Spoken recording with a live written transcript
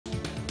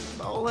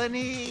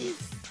Bolognese?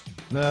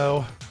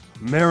 No.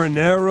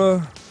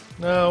 Marinara?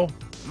 No.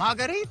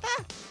 Margarita?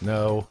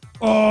 No.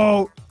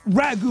 Oh,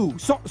 ragu.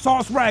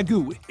 Sauce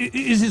ragu.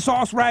 Is it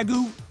sauce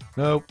ragu?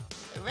 Nope.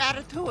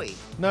 Ratatouille?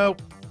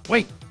 Nope.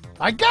 Wait,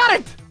 I got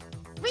it!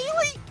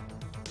 Really?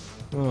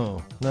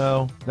 Oh,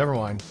 no. Never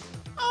mind.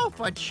 Oh,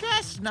 for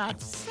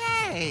chestnut's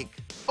sake.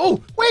 Oh,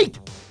 wait!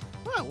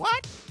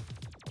 What?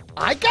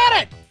 I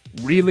got it!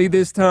 Really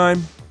this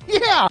time?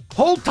 Yeah!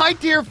 Hold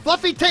tight to your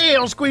fluffy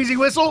tail, Squeezy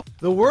Whistle.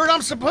 The word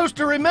I'm supposed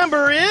to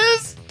remember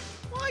is...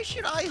 Why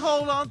should I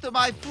hold on to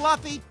my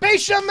fluffy...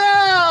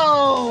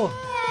 Bechamel!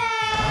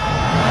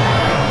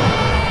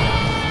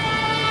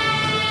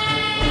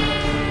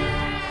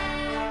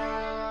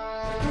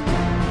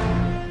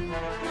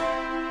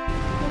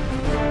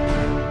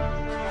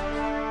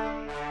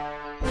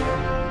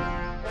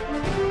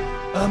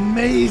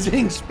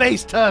 Amazing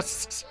space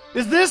tusks!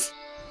 Is this...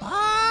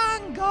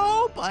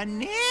 Bongo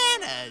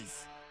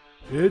Bananas?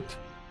 It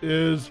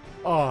is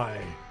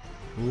I.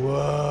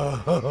 Whoa!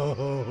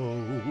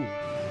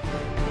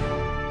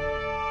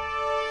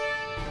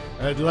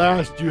 At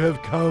last you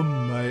have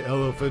come, my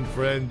elephant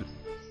friend.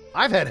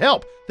 I've had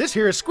help. This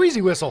here is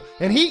Squeezy Whistle,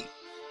 and he...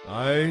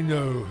 I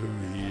know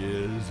who he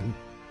is.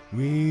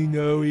 We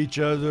know each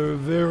other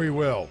very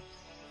well.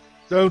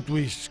 Don't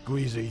we,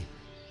 Squeezy?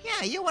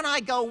 Yeah, you and I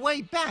go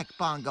way back,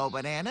 Bongo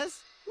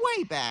Bananas.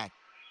 Way back.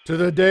 To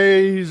the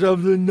days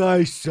of the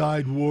Nice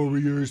Side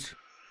Warriors.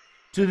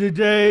 To the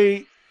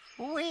day...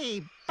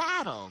 We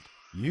battled.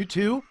 You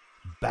two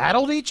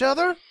battled each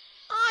other?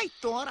 I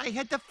thought I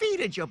had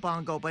defeated you,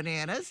 Bongo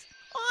Bananas.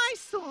 I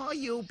saw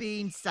you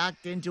being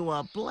sucked into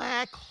a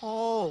black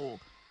hole.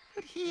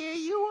 But here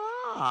you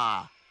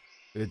are.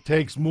 It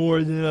takes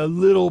more than a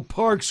little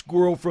park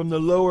squirrel from the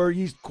lower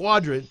east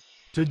quadrant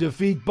to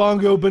defeat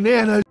Bongo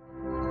Bananas.